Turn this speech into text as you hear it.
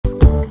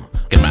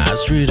Got my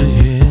eyes straight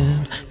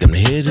ahead, got my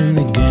head in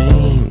the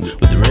game.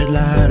 With the red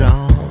light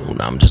on,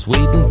 I'm just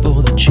waiting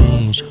for the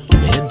change. Keep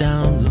my head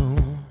down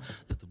low.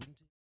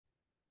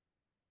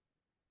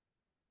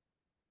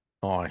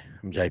 Hi,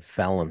 I'm Jay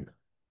Fallon.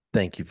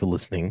 Thank you for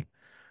listening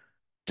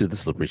to The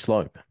Slippery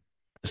Slope.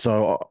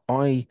 So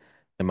I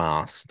am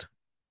asked,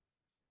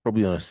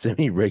 probably on a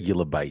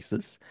semi-regular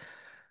basis,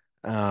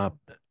 uh,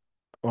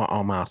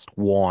 I'm asked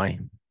why.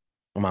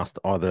 I'm asked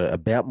either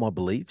about my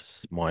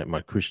beliefs,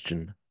 my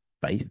Christian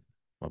faith,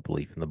 my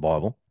belief in the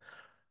Bible,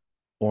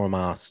 or I'm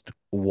asked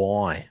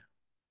why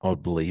I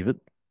would believe it.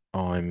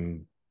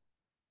 I'm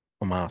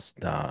I'm asked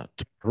to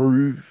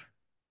prove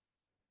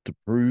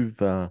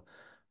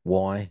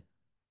why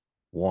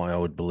why I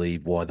would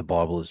believe why the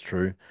Bible is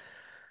true.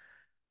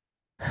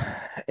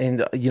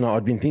 And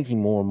I've been thinking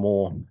more and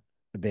more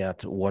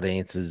about what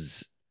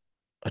answers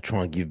I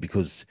try and give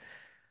because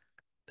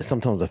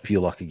sometimes I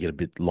feel like I get a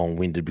bit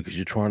long-winded because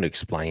you're trying to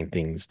explain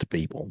things to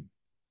people,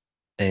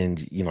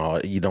 and you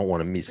don't want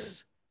to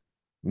miss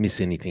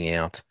anything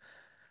out.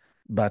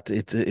 But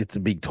it's a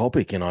big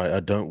topic, and I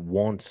don't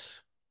want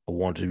I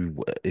want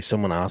to if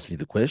someone asks me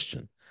the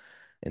question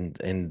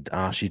and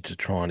asks you to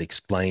try and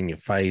explain your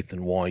faith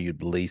and why you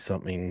believe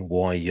something,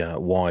 why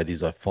it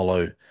is I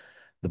follow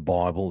the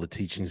Bible, the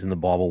teachings in the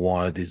Bible,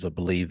 why it is I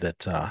believe that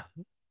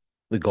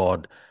the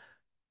God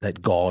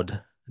that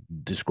God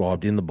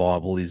described in the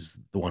Bible is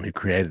the one who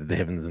created the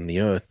heavens and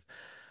the earth.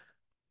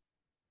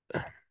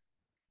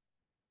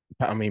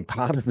 I mean,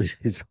 part of it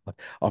is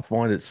I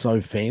find it so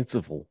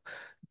fanciful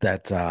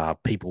that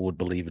people would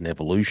believe in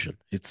evolution.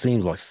 It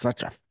seems like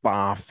such a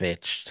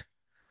far-fetched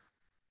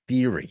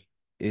theory.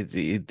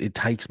 It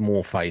takes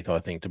more faith, I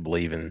think, to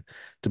believe in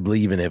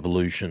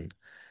evolution.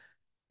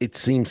 It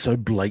seems so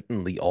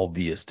blatantly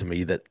obvious to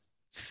me that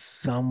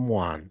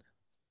someone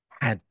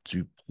had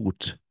to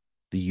put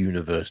the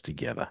universe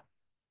together.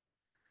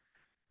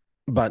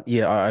 But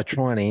yeah, I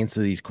try and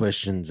answer these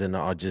questions, and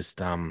I just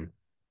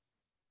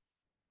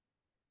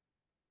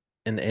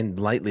and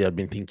lately I've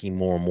been thinking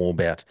more and more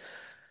about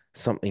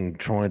something,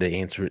 trying to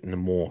answer it in a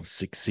more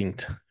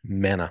succinct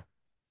manner.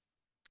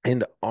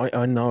 And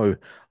I know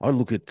I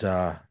look at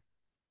I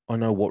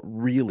know what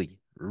really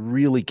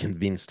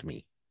convinced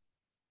me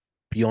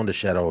beyond a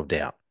shadow of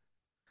doubt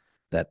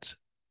that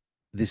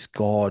this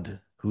God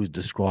who is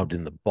described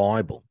in the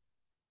Bible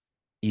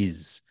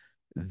is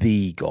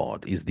the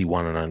God, is the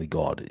one and only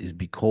God, is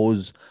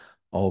because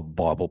of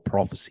Bible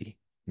prophecy.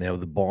 Now,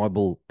 the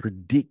Bible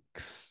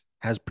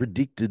has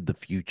predicted the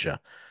future.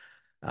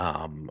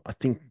 I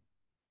think,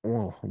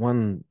 well,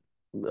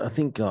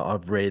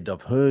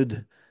 I've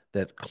heard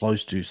that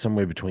close to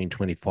somewhere between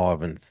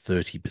 25 and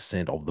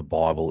 30% of the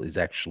Bible is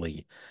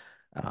actually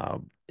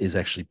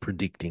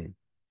predicting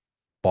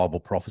Bible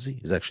prophecy,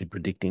 is actually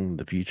predicting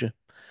the future.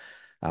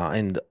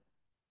 And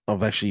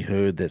I've actually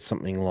heard that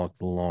something like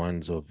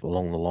along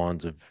the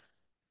lines of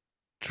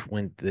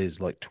 20,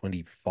 there's like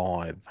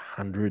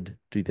 2,500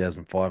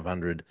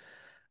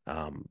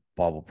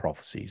 Bible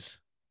prophecies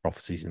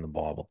in the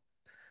Bible.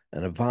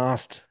 And a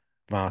vast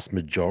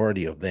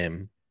majority of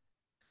them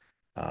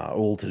are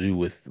all to do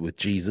with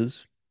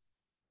Jesus,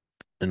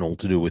 and all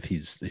to do with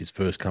his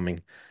first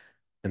coming,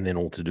 and then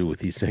all to do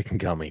with his second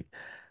coming.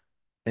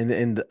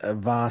 And a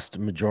vast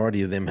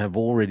majority of them have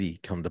already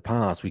come to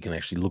pass. We can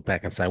actually look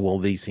back and say, well,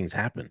 these things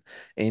happen.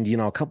 And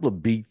a couple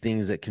of big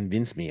things that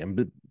convinced me, and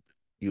but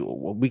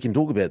we can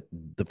talk about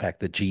the fact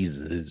that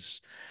Jesus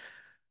is,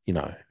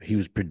 he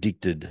was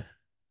predicted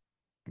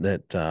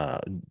that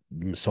the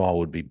Messiah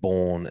would be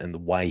born, and the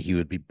way he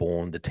would be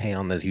born, the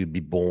town that he would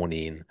be born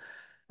in,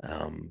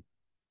 um,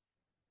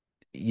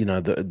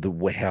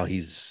 the how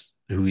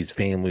who his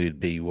family would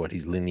be, what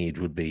his lineage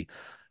would be,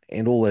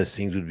 and all those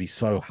things would be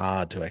so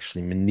hard to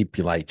actually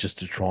manipulate just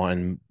to try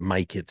and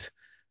make it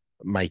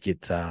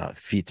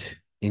fit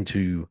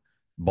into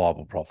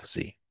Bible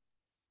prophecy.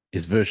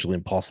 It's virtually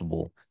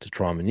impossible to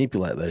try and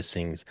manipulate those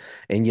things.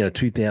 And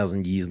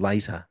 2,000 years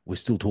later, we're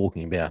still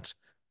talking about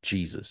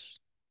Jesus,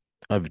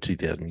 over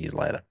 2,000 years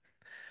later.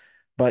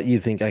 But you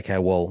think, okay,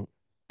 well,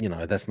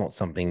 that's not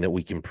something that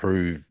we can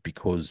prove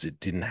because it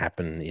didn't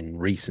happen in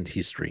recent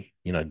history.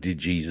 Did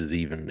Jesus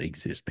even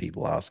exist?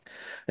 People ask.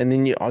 And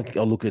then I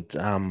look at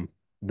the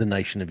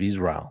nation of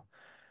Israel.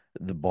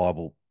 The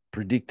Bible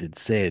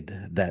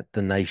said that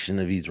the nation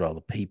of Israel,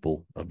 the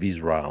people of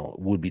Israel,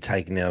 would be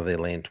taken out of their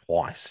land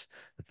twice.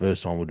 The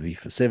first time would be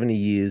for 70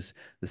 years.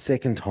 The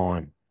second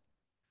time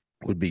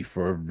would be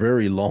for a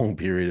very long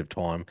period of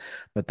time,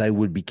 but they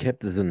would be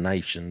kept as a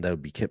nation. They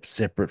would be kept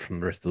separate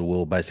from the rest of the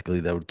world. Basically,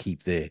 they would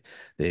keep their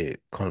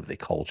kind of their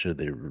culture,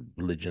 their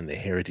religion, their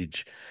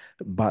heritage,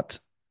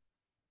 but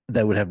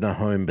they would have no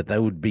home. But they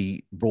would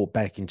be brought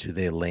back into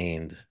their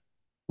land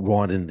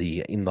right in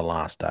the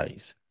last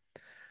days.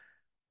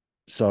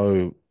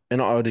 So,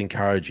 and I would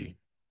encourage you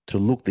to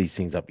look these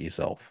things up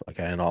yourself.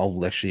 Okay, and I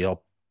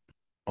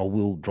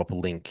will drop a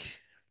link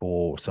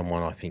for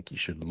someone I think you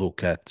should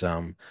look at.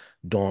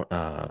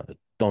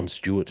 Don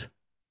Stewart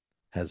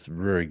has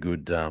very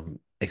good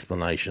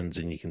explanations,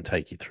 and you can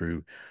take you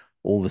through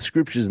all the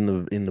scriptures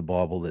in the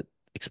Bible that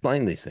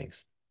explain these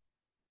things.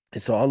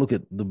 And so I look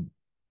at the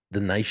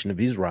nation of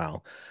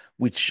Israel,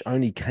 which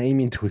only came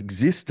into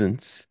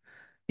existence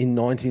in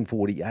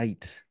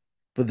 1948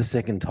 for the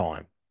second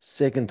time.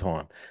 Second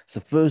time. It's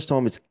the first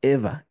time it's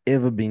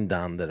ever been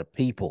done that a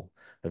people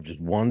have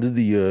just wandered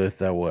the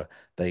earth.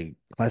 They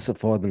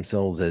classified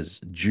themselves as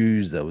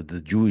Jews. They were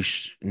the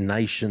Jewish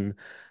nation.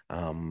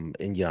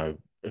 And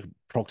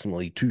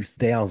approximately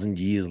 2,000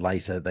 years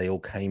later, they all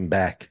came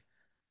back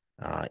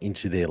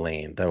into their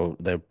land.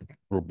 They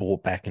were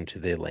brought back into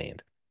their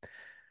land.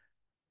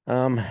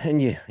 And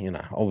yeah,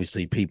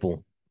 obviously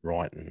people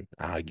write and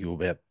argue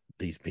about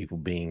these people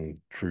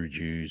being true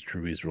Jews,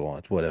 true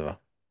Israelites, whatever.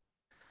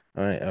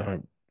 I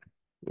don't,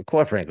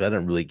 quite frankly, I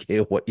don't really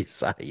care what you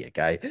say.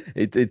 Okay,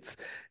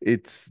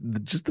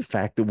 just the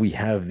fact that we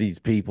have these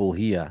people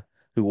here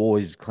who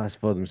always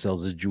classify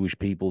themselves as Jewish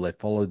people. They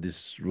follow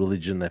this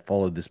religion, they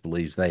follow this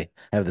beliefs, they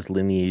have this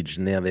lineage.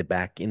 Now they're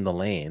back in the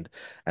land,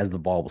 as the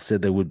Bible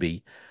said they would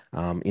be,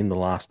 in the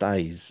last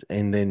days.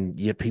 And then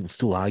yet people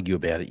still argue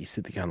about it. You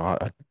sit there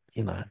going,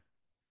 you know,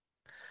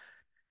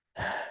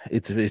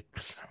 it's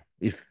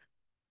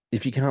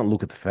if you can't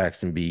look at the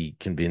facts and be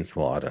convinced,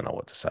 well, I don't know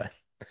what to say.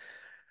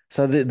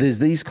 So there's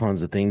these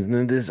kinds of things, and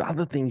then there's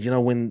other things.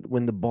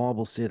 When the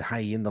Bible said,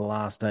 "Hey, in the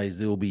last days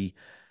there will be,"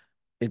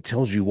 it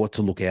tells you what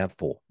to look out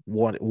for,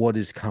 what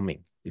is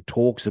coming. It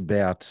talks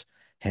about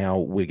how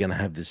we're going to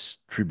have this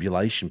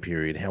tribulation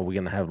period, how we're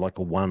going to have like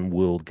a one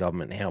world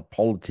government, how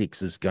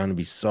politics is going to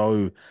be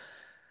so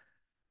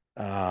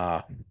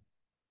uh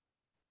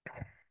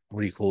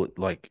what do you call it,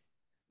 like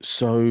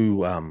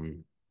so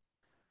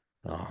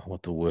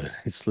what the word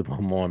it slipped my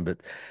mind, but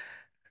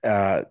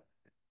uh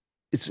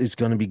it's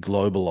going to be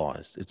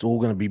globalized. It's all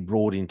going to be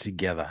brought in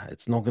together.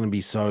 It's not going to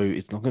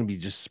be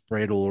just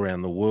spread all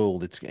around the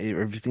world. It's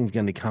everything's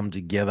going to come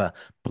together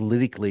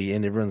politically,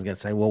 and everyone's going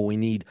to say, well, we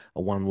need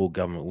a one world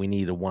government. We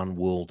need a one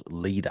world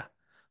leader.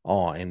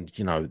 Oh, and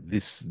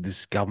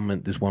this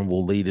government, this one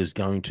world leader is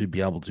going to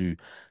be able to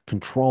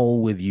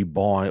control whether you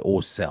buy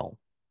or sell.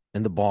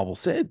 And the Bible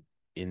said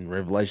in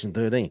Revelation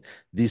 13,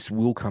 this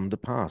will come to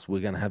pass. We're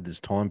going to have this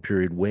time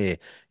period where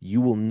you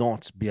will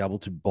not be able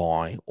to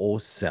buy or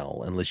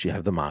sell unless you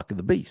have the mark of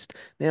the beast.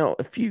 Now,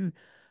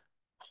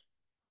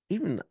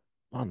 even,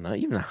 I don't know,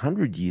 even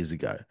 100 years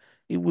ago,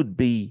 it would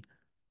be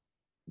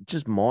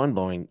just mind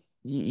blowing.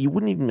 You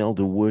wouldn't even be able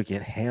to work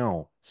out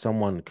how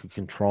someone could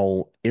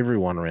control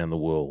everyone around the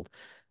world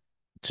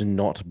to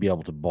not be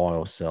able to buy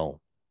or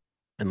sell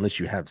unless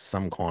you have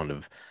some kind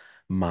of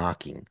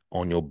marking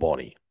on your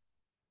body.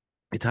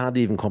 It's hard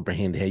to even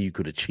comprehend how you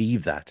could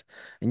achieve that.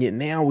 And yet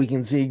now we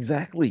can see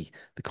exactly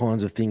the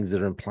kinds of things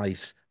that are in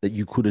place that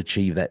you could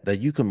achieve that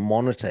you can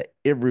monitor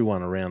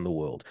everyone around the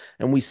world.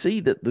 And we see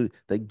that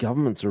the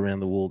governments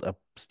around the world are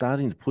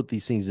starting to put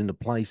these things into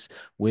place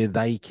where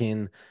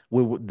everyone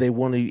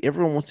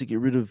wants to get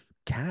rid of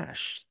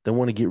cash. They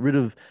want to get rid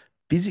of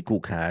physical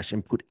cash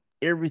and put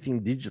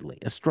everything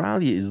digitally.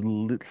 Australia is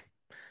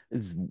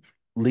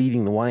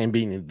leading the way and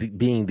being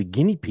the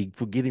guinea pig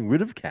for getting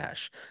rid of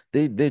cash.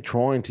 They're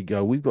trying to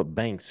go. We've got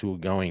banks who are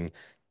going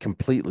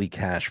completely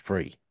cash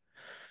free.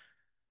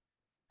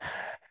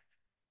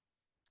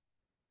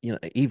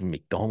 Even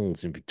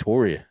McDonald's in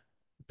Victoria,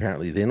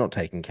 apparently they're not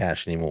taking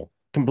cash anymore,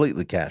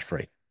 completely cash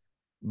free.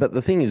 But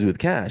the thing is with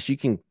cash, you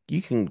can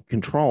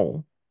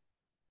control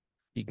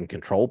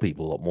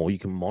people a lot more. You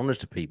can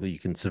monitor people, you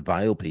can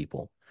surveil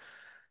people.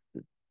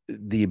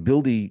 The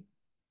ability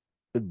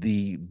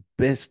the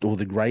best or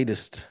the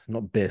greatest,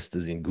 not best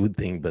as in good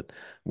thing, but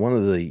one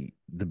of the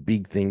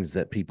big things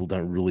that people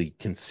don't really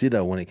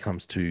consider when it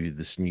comes to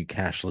this new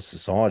cashless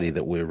society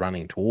that we're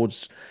running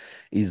towards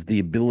is the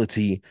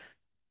ability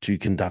to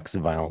conduct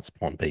surveillance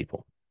upon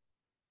people.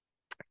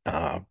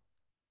 Uh,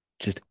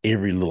 just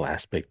every little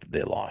aspect of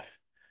their life.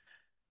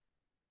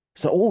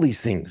 So all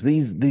these things,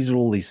 these are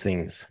all these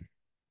things.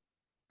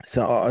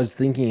 So I was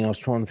trying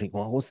to think,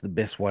 well, what's the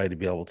best way to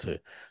be able to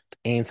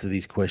answer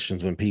these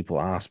questions when people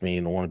ask me,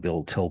 and I want to be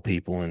able to tell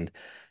people and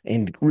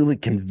really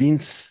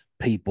convince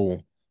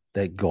people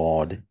that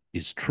God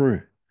is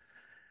true.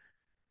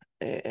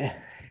 Eh,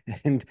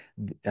 And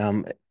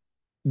um,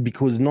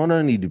 because not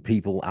only do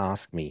people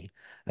ask me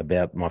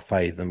about my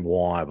faith and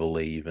why I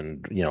believe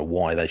and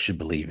why they should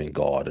believe in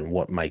God and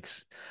what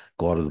makes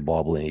God of the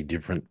Bible any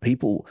different,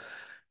 people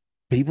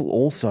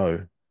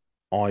also,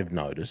 I've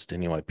noticed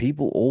anyway,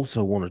 people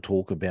also want to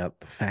talk about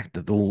the fact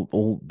that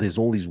there's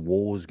all these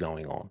wars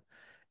going on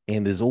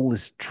and there's all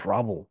this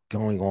trouble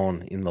going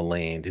on in the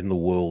land, in the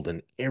world,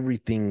 and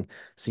everything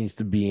seems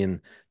to be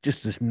in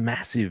just this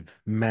massive,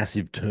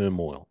 massive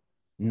turmoil.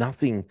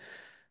 Nothing,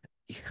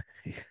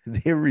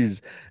 there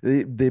is,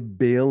 there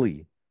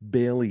barely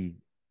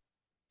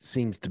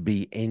seems to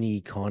be any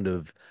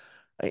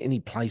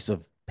place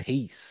of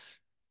peace.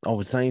 I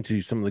was saying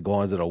to some of the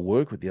guys that I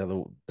work with the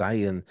other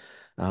day, and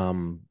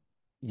um,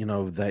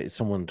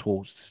 someone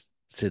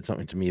said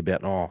something to me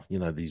about,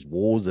 these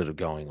wars that are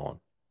going on.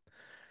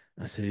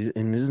 I said,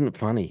 and isn't it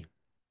funny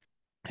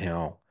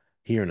how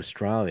here in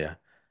Australia,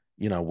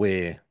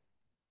 where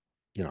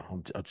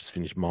I've just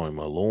finished mowing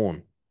my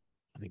lawn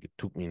think it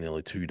took me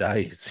nearly 2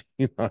 days.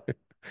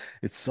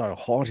 It's so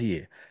hot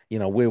here.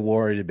 We're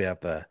worried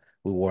about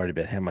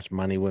how much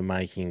money we're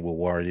making. We're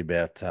worried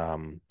about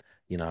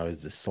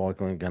is the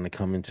cyclone going to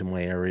come into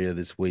my area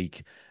this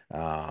week?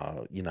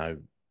 Uh, you know,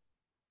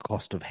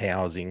 cost of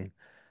housing,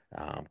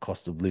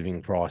 cost of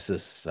living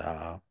crisis,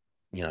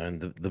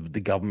 and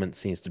the government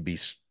seems to be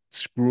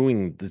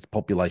screwing the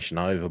population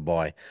over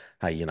by,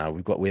 hey, we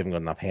haven't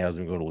got enough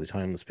housing, we've got all these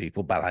homeless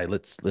people, but hey,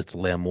 let's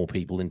allow more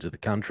people into the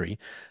country,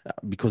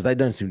 because they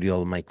don't seem to be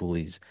able to make all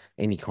these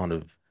any kind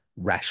of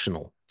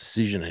rational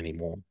decision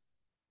anymore,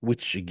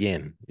 which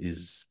again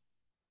is,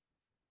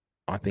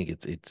 I think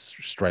it's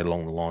straight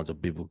along the lines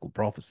of biblical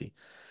prophecy.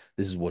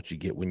 This is what you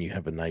get when you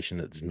have a nation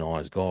that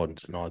denies God and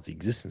denies the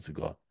existence of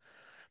God.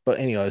 But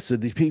anyway, so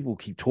these people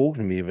keep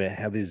talking to me about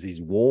how there's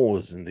these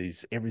wars and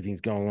these everything's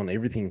going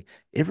on,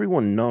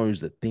 everyone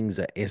knows that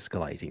things are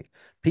escalating.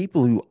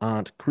 People who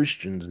aren't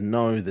Christians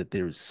know that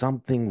there is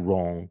something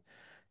wrong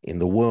in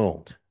the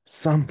world.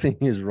 Something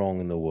is wrong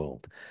in the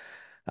world.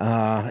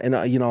 And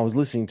I was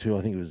listening to,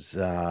 I think it was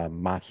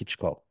Mark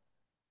Hitchcock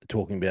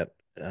talking about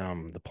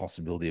the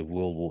possibility of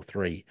World War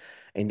III.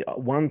 And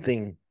one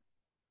thing,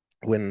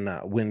 when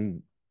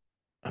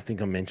I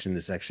think I mentioned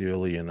this actually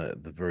earlier in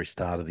the very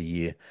start of the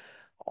year,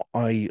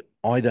 I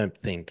don't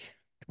think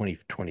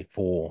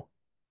 2024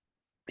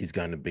 is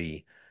going to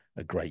be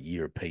a great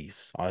year of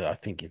peace. I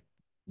think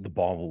the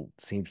Bible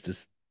seems to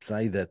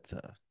say that,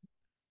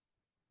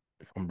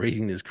 if I'm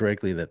reading this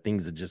correctly, that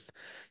things are just,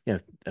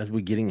 as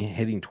we're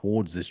heading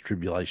towards this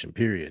tribulation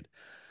period,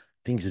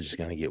 things are just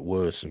going to get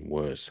worse and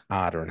worse,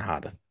 harder and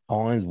harder.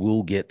 Times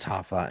will get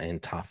tougher and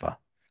tougher.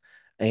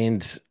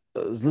 And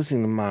I was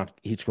listening to Mark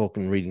Hitchcock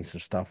and reading some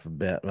stuff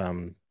about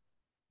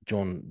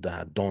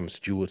Don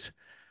Stewart,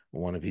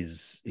 one of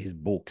his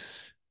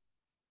books,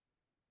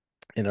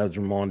 and I was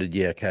reminded,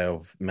 yeah, okay,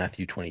 of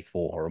Matthew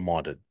 24. I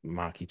reminded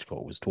Mark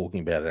Hitchcock was talking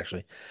about it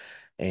actually,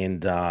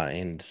 and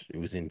it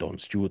was in Don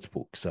Stewart's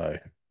book, so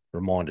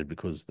reminded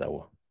because they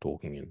were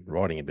talking and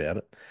writing about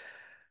it.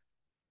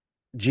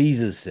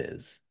 Jesus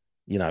says,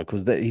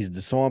 because his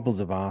disciples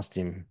have asked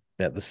him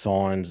about the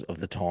signs of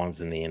the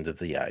times and the end of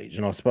the age.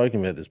 And I've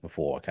spoken about this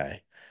before,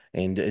 okay?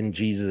 And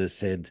Jesus has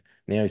said,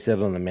 now he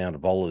said on the Mount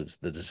of Olives,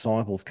 the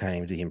disciples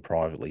came to him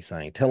privately,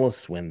 saying, tell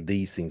us when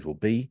these things will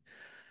be,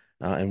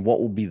 and what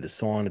will be the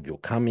sign of your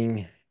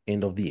coming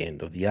and of the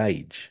end of the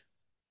age.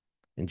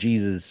 And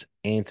Jesus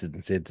answered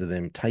and said to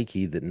them, take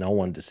heed that no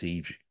one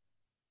deceives you.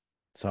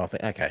 So I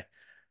think, okay,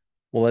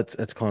 well,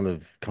 that's kind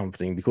of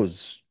comforting,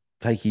 because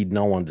take heed,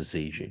 no one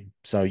deceives you.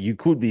 So you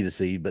could be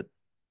deceived, but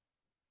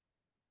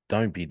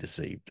don't be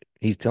deceived.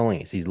 He's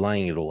telling us, he's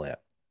laying it all out.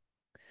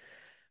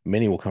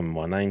 Many will come in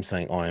my name,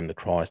 saying, I am the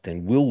Christ,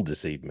 and will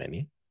deceive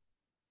many.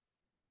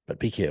 But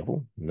be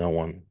careful, no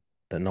one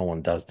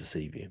does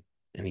deceive you.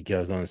 And he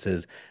goes on and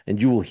says,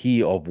 and you will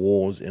hear of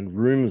wars and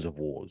rumors of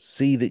wars.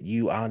 See that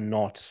you are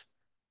not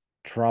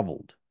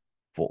troubled,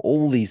 for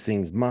all these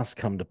things must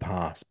come to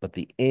pass, but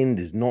the end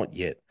is not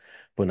yet.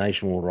 For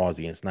nation will rise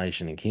against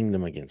nation, and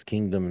kingdom against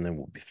kingdom, and there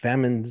will be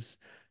famines,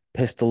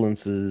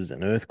 pestilences,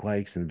 and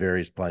earthquakes in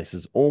various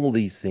places. All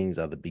these things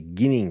are the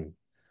beginning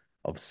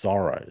of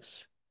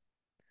sorrows.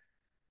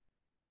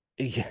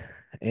 Yeah.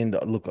 And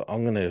look,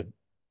 I'm going to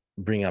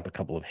bring up a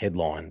couple of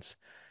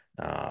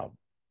uh,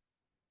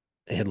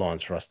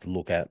 headlines for us to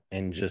look at,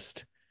 and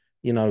just,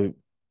 you know,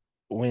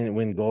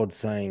 when God's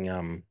saying,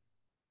 I'll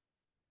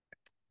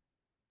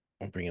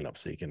bring it up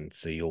so you can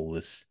see all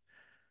this.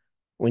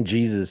 When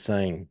Jesus is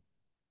saying,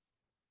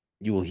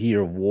 you will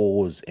hear of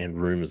wars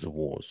and rumors of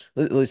wars.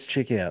 Let's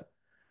check out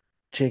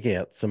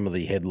some of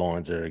the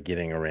headlines that are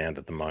getting around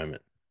at the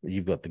moment.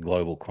 You've got the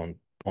global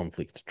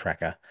conflict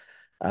tracker.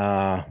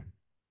 Uh,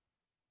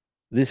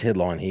 this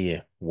headline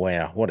here,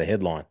 wow, what a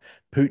headline.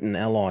 Putin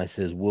ally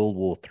says World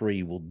War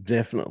III will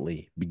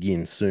definitely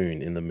begin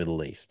soon in the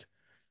Middle East.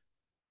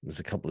 It was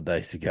a couple of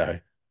days ago.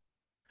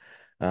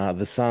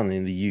 The Sun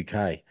in the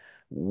UK.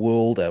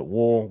 World at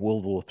war.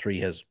 World War III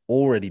has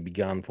already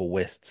begun for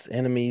West's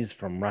enemies,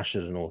 from Russia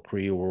to North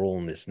Korea. We're all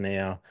in this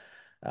now.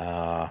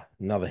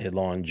 Another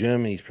headline: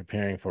 Germany's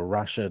preparing for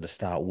Russia to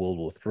start World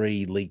War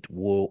III. Leaked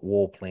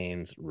war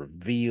plans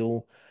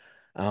reveal.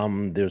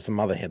 There's some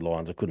other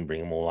headlines. I couldn't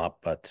bring them all up,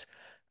 but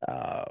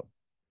uh,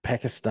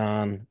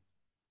 Pakistan,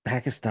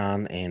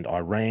 Pakistan and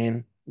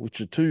Iran,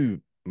 which are two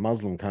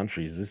Muslim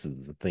countries. This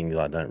is the thing that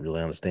I don't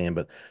really understand,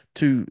 but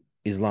two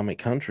Islamic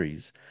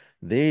countries,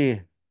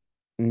 they're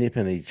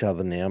nipping each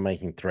other now,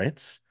 making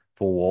threats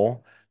for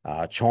war.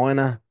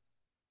 China,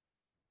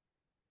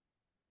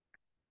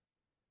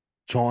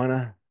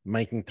 China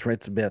making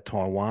threats about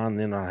Taiwan.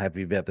 They're not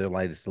happy about their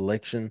latest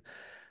election.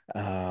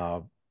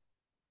 Uh,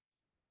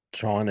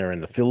 China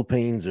and the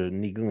Philippines are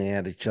niggling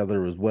at each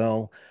other as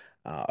well.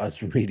 I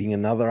was reading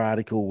another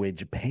article where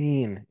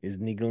Japan is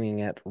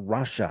niggling at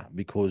Russia,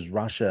 because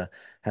Russia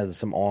has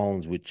some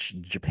islands which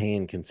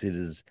Japan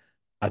considers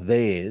are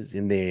theirs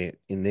in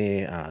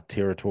their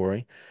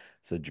territory.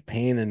 So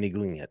Japan are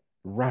niggling at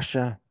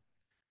Russia.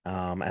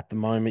 At the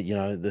moment,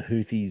 the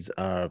Houthis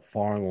are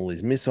firing all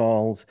these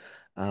missiles.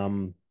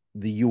 Um,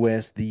 the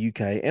US, the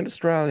UK, and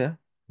Australia,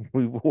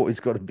 we've always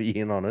got to be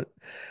in on it.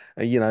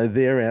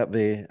 They're out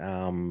there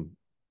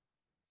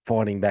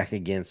fighting back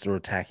against or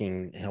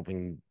attacking,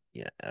 helping,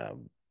 yeah,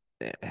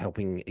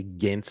 helping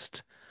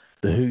against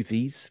the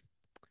Houthis.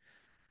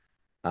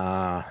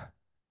 Uh,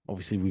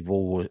 Obviously, we've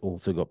all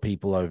also got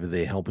people over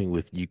there helping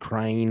with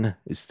Ukraine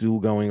is still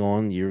going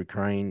on,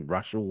 Ukraine,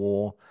 Russia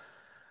war.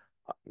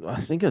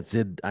 I think I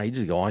said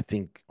ages ago,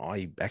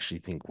 I actually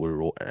think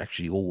we're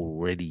actually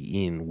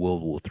already in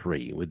World War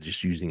III. We're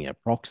just using our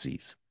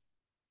proxies.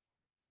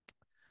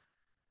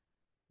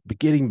 But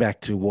getting back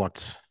to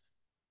what,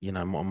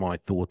 my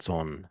thoughts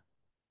on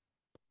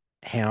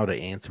how to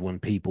answer when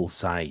people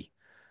say,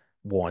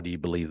 why do you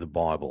believe the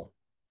Bible?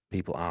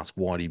 People ask,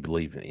 why do you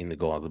believe in the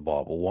God of the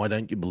Bible? Why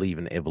don't you believe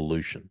in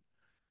evolution?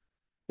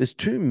 There's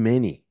too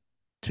many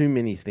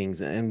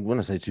things. And when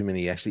I say too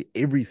many, actually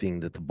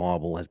everything that the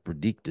Bible has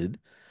predicted,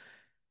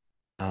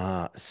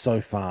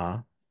 so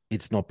far,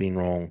 it's not been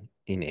wrong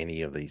in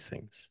any of these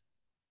things.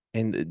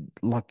 And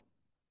like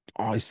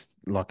I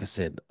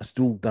said, I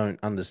still don't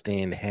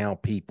understand how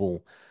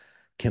people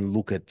can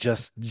look at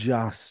just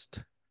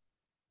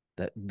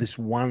that this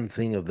one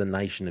thing of the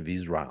nation of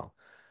Israel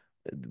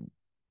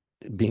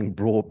being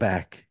brought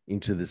back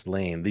into this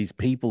land. These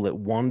people that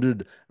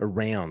wandered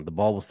around, the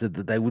Bible said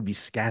that they would be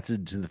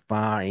scattered to the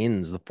far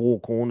ends, the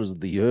four corners of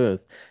the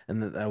earth,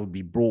 and that they would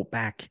be brought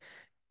back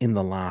in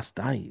the last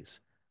days.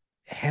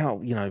 How,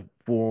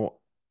 for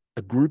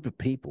a group of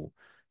people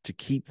to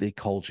keep their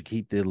culture,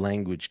 keep their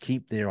language,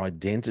 keep their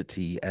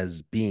identity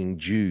as being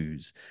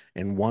Jews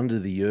and wander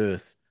the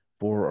earth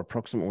for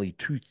approximately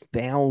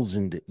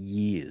 2,000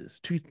 years.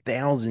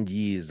 2,000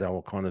 years, they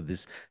were kind of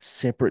this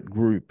separate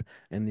group,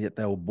 and yet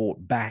they were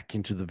brought back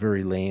into the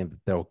very land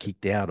that they were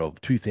kicked out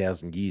of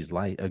 2,000 years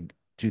later,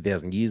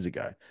 2,000 years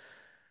ago.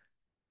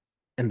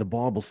 And the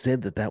Bible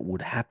said that that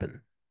would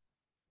happen.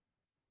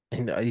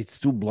 And it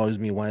still blows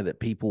me away that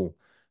people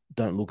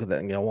don't look at that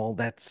and go, well,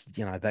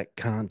 that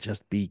can't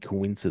just be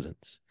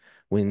coincidence.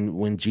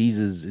 When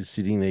Jesus is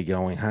sitting there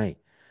going, hey,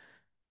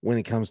 when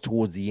it comes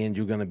towards the end,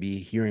 you're going to be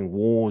hearing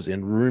wars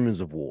and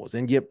rumors of wars.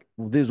 And yep,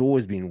 there's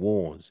always been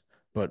wars,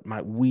 but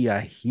mate, we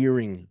are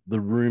hearing the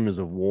rumors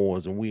of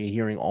wars and we are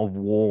hearing of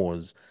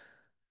wars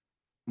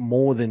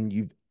more than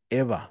you've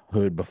ever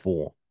heard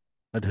before.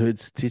 I'd heard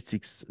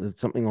statistics that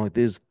something like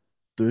there's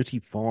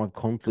 35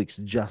 conflicts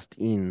just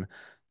in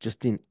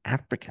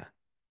Africa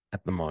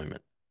at the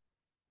moment.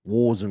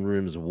 Wars and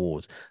rumors of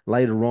wars.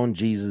 Later on,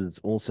 Jesus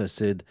also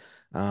said,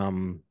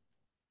 um,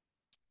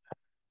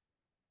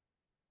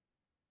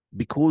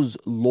 because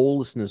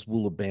lawlessness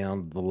will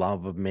abound, the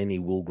love of many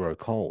will grow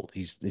cold.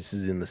 This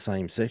is in the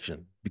same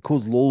section.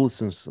 Because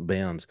lawlessness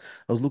abounds.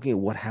 I was looking at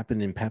what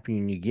happened in Papua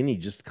New Guinea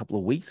just a couple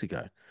of weeks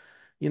ago.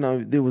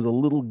 There was a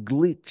little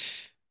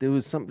glitch. There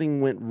was something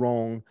went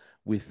wrong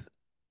with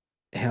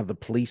how the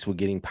police were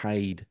getting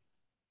paid.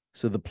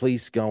 So the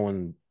police go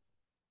and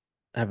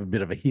have a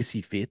bit of a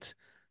hissy fit.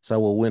 So,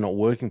 well, we're not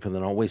working for the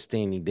night, we're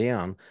standing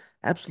down.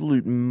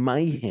 Absolute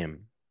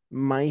mayhem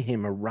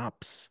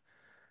erupts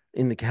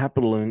in the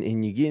capital in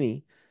New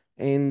Guinea,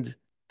 and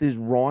there's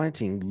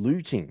rioting,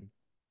 looting,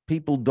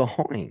 people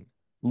dying,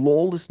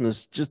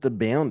 lawlessness just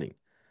abounding.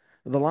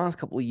 The last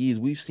couple of years,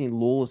 we've seen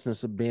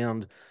lawlessness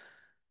abound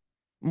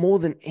more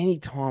than any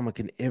time I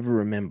can ever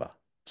remember,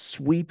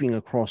 sweeping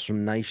across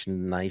from nation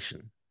to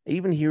nation.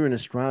 Even here in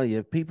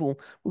Australia,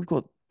 we've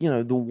got,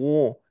 the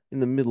war in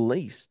the Middle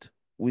East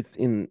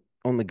within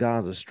on the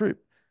Gaza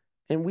Strip,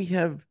 and we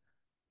have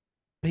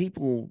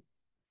people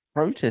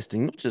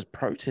protesting, not just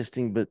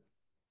protesting, but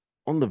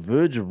on the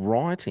verge of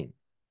rioting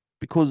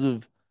because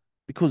of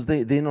because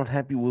they're not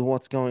happy with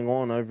what's going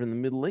on over in the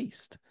Middle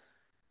East.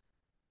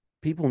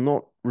 People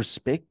not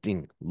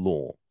respecting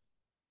law.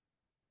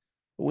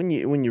 When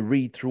you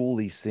read through all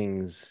these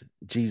things,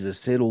 Jesus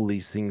said all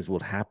these things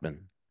would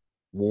happen,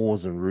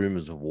 wars and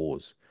rumors of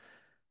wars,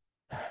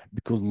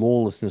 because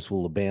lawlessness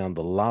will abound,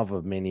 the love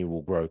of many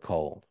will grow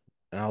cold.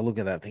 And I look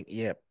at that and think,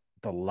 yeah,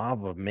 the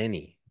love of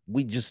many.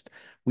 We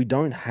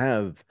don't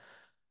have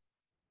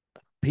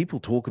people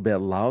talk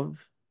about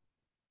love,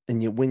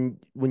 and yet when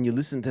you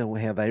listen to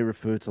how they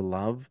refer to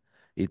love,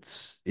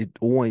 it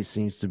always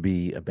seems to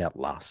be about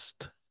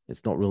lust.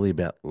 It's not really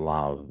about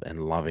love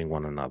and loving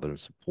one another and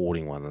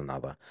supporting one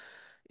another.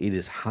 It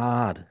is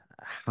hard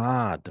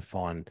to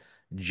find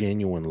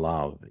genuine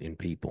love in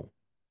people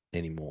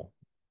anymore.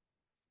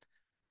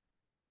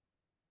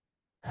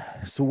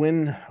 So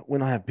when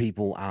I have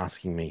people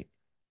asking me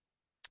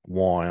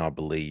why I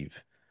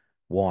believe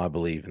why I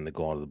believe in the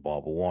God of the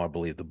Bible, why I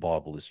believe the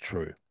Bible is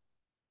true,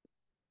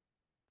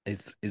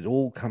 it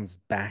all comes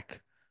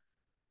back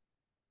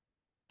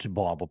to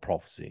Bible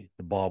prophecy.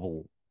 The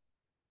Bible,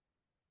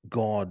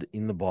 God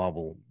in the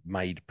Bible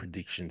made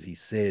predictions. He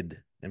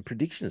said, and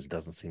predictions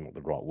doesn't seem like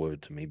the right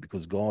word to me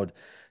because God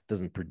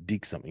doesn't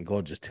predict something.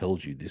 God just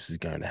tells you this is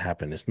going to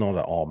happen. It's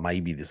not oh,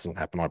 maybe this will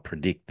happen. I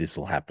predict this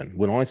will happen.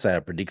 When I say I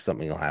predict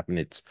something will happen,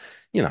 it's,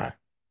 you know,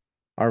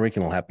 I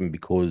reckon it'll happen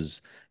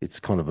because it's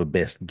kind of a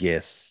best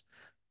guess.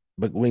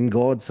 But when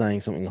God's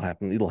saying something will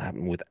happen, it'll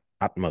happen with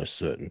utmost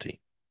certainty.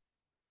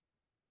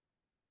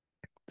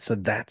 So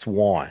that's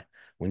why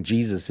when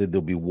Jesus said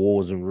there'll be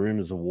wars and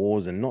rumors of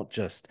wars, and not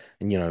just,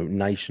 and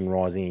nation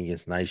rising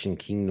against nation,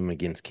 kingdom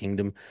against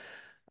kingdom,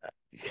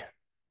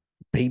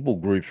 people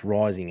groups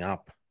rising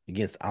up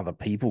against other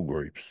people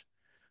groups,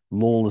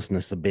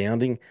 lawlessness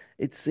abounding,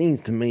 it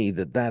seems to me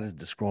that that is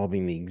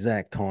describing the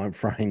exact time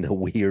frame that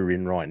we are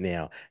in right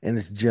now, and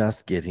it's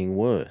just getting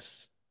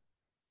worse.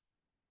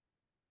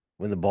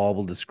 When the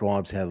Bible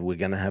describes how we're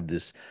going to have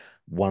this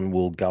one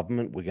world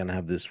government, we're going to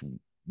have this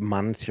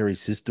monetary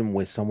system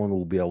where someone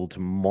will be able to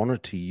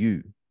monitor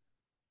you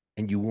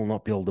and you will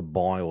not be able to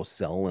buy or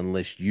sell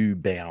unless you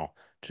bow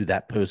to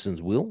that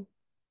person's will.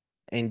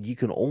 And you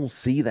can all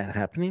see that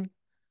happening.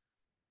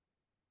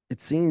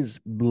 It seems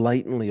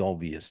blatantly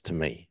obvious to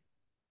me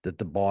that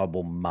the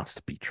Bible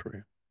must be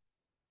true.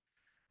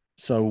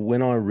 So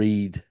when I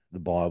read the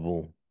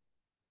Bible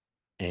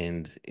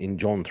and in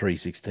John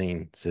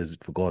 3:16 says,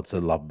 "For God so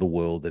loved the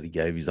world that he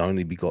gave his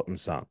only begotten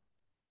son,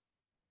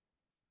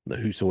 that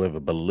whosoever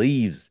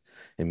believes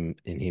in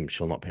him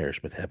shall not perish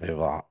but have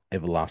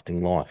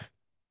everlasting life."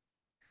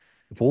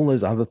 If all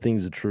those other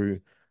things are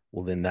true,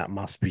 well, then that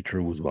must be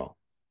true as well.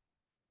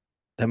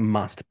 That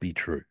must be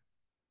true.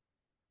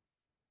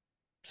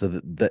 So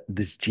that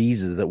this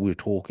Jesus that we're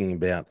talking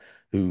about,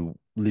 who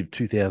lived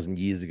 2,000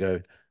 years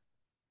ago,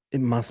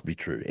 it must be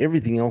true.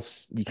 Everything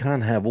else, you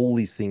can't have all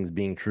these things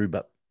being true,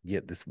 but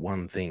yet this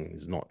one thing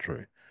is not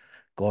true.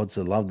 God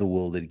so loved the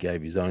world that he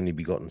gave his only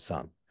begotten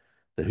son,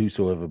 that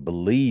whosoever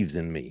believes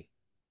in me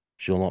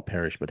shall not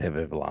perish but have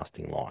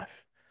everlasting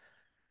life.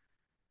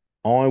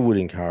 I would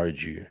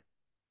encourage you.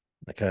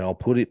 Okay, I'll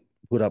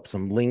put up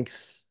some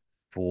links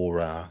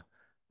for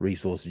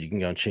resources. You can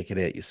go and check it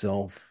out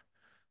yourself.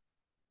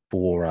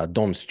 For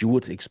Don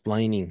Stewart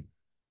explaining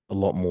a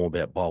lot more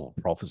about Bible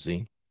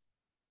prophecy.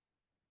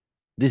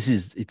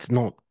 It's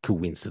not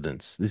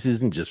coincidence. This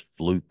isn't just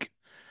fluke.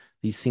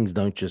 These things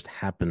don't just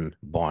happen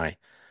by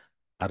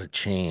out of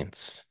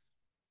chance.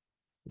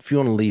 If you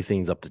want to leave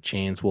things up to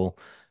chance, well,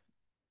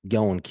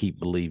 go and keep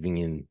believing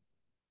in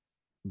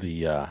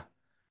the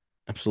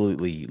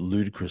absolutely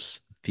ludicrous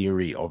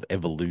theory of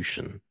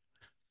evolution.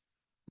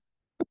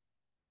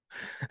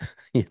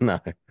 You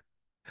know,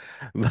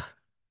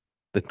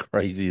 the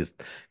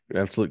craziest,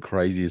 absolute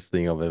craziest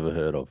thing I've ever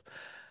heard of.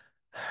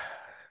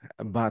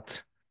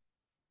 But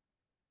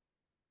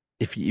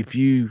if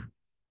you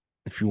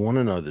want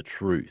to know the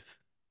truth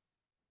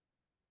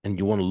and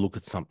you want to look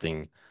at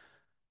something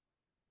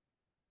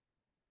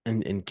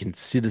and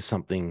consider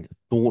something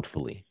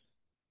thoughtfully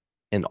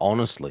and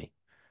honestly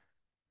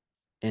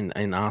and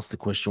ask the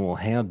question, well,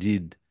 how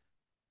did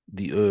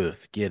the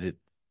earth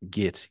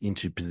get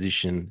into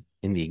position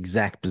in the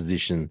exact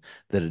position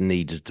that it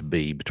needed to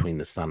be between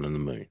the sun and the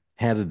moon?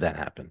 How did that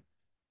happen?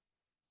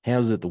 How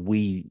is it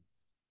that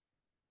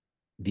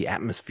the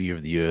atmosphere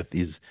of the earth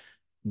is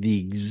the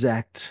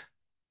exact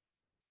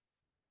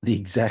the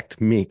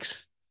exact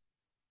mix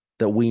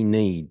that we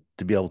need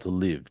to be able to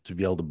live, to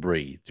be able to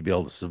breathe, to be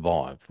able to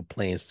survive, for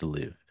plants to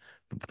live,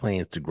 for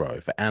plants to grow,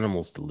 for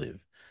animals to live?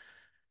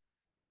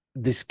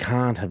 This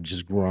can't have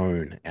just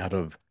grown out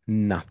of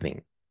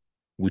nothing,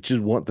 which is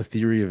what the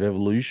theory of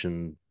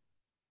evolution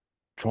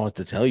tries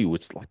to tell you.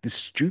 It's like the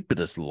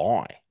stupidest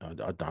lie.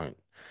 I don't.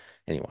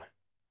 Anyway,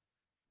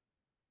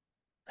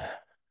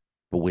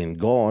 but when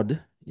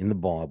God in the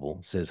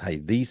Bible says, hey,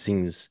 these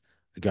things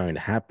are going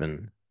to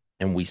happen,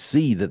 and we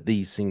see that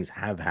these things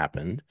have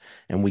happened,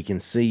 and we can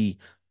see,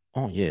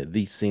 oh, yeah,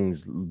 these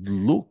things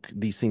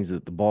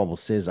that the Bible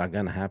says are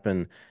going to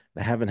happen,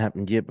 they haven't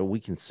happened yet, but we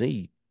can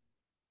see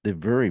they're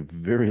very,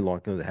 very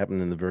likely to happen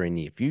in the very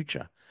near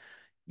future.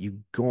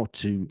 You've got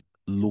to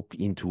look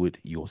into it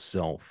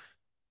yourself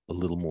a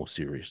little more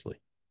seriously.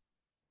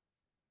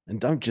 And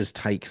don't just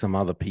take some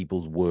other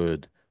people's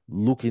word.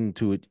 Look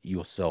into it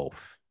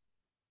yourself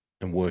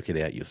and work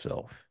it out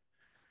yourself.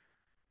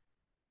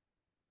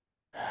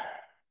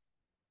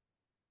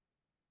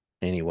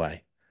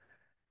 Anyway,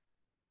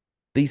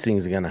 these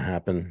things are going to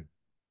happen.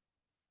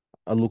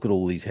 I look at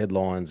all these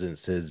headlines and it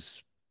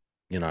says,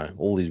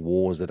 all these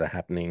wars that are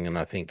happening. And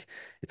I think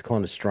it's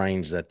kind of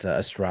strange that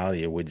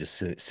Australia, we're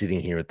just sitting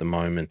here at the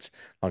moment.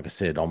 Like I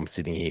said, I'm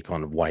sitting here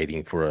kind of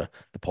waiting for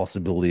the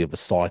possibility of a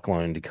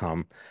cyclone to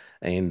come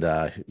and,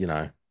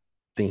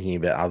 thinking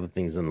about other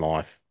things in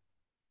life,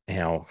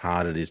 how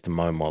hard it is to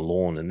mow my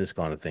lawn and this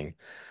kind of thing.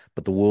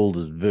 But the world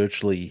is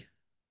virtually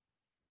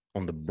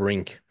on the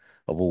brink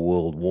of a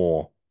world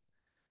war.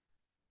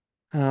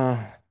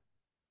 Uh,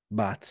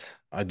 but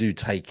I do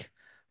take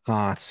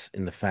heart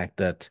in the fact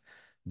that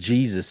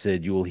Jesus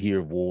said, "You will hear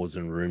of wars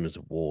and rumors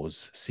of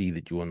wars. See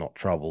that you are not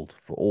troubled,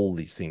 for all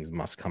these things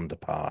must come to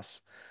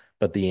pass.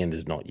 But the end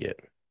is not yet."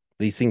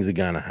 These things are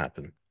going to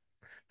happen.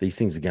 These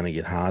things are going to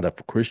get harder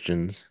for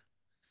Christians.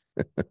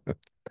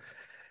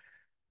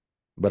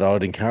 But I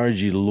would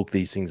encourage you to look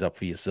these things up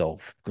for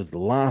yourself, because the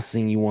last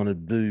thing you want to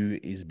do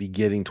is be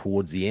getting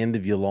towards the end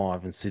of your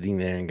life and sitting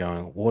there and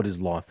going, what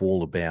is life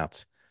all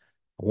about?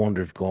 I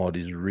wonder if God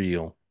is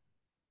real.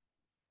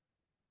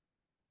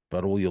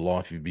 but all your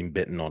life you've been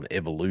betting on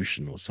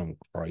evolution or some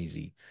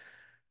crazy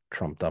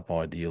trumped up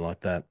idea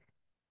like that.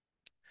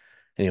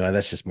 Anyway,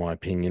 that's just my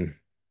opinion.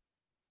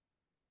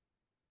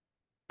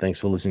 Thanks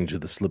for listening to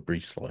The Slippery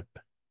Slope.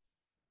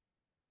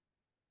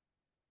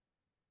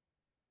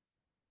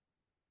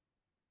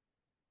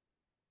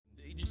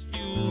 They just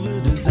fuel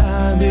the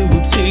desire that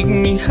will take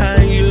me high.